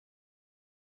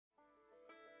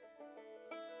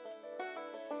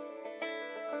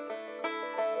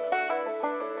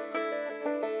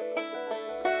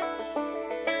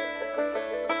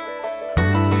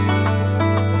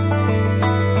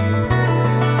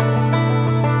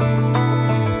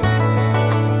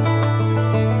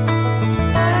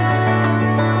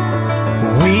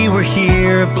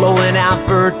blowing out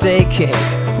birthday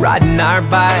cakes, riding our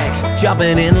bikes,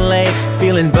 jumping in lakes,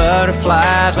 feeling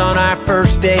butterflies on our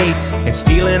first dates, and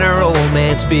stealing our old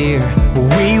man's beer.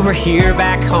 We were here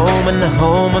back home in the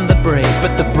home of the brave,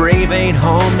 but the brave ain't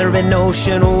home, they're an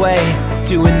ocean away,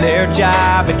 doing their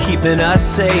job and keeping us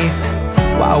safe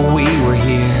while we were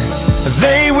here.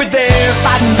 They were there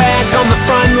fighting back on the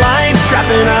front lines,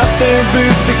 strapping up their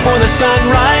boots before the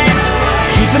sunrise,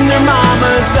 keeping their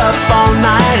mamas up all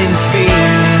night in fear.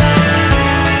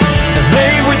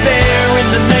 They were there in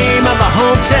the name of a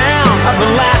hometown, of a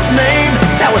last name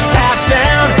that was passed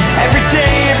down. Every day,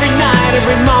 every night,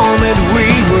 every moment we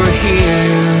were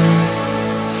here.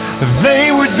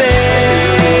 They were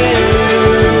there.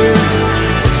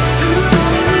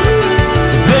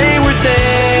 They were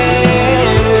there.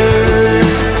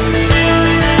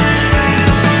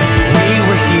 We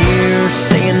were here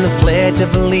saying the Pledge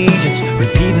of Allegiance,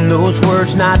 repeating those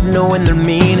words, not knowing their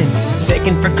meaning,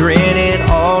 taking for granted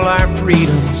all our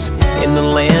freedoms in the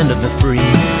land of the free.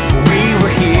 We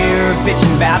were here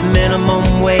bitching about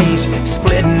minimum wage,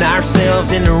 splitting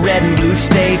ourselves into red and blue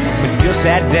states, but still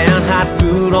sat down, hot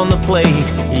food on the plate,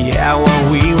 yeah, while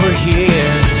we were here.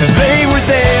 They were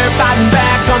there fighting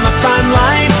back on the front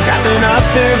lines, strapping up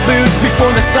their boots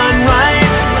before the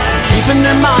sunrise, keeping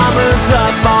their mamas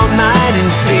up all night in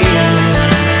fear.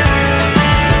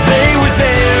 They were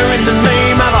there in the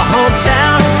name of a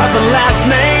hometown, of a last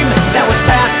name that was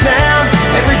passed down.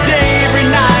 Every day, every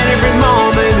night, every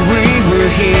moment we were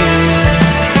here.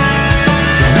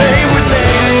 They were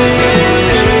there.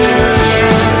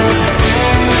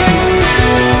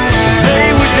 They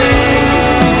were there.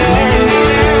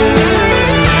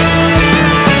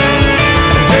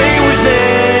 They were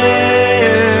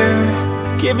there,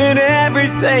 giving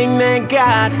everything they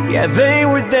got. Yeah, they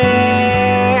were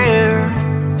there.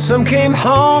 Some came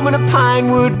home in a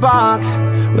pine wood box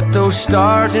with those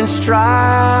stars and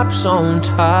stripes on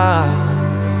top.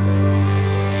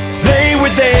 They were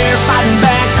there